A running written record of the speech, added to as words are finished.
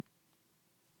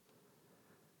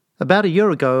About a year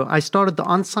ago, I started the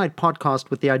On-Site podcast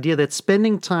with the idea that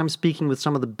spending time speaking with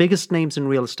some of the biggest names in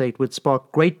real estate would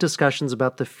spark great discussions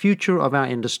about the future of our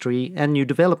industry and new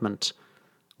development.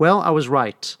 Well, I was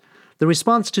right. The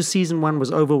response to Season 1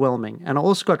 was overwhelming, and I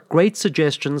also got great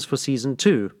suggestions for Season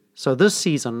 2. So this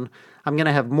season, I'm going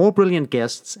to have more brilliant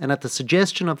guests, and at the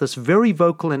suggestion of this very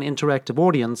vocal and interactive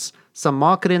audience, some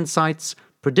market insights,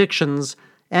 predictions,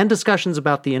 and discussions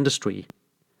about the industry.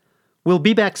 We'll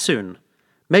be back soon.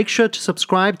 Make sure to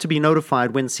subscribe to be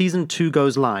notified when Season 2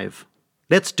 goes live.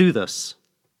 Let's do this.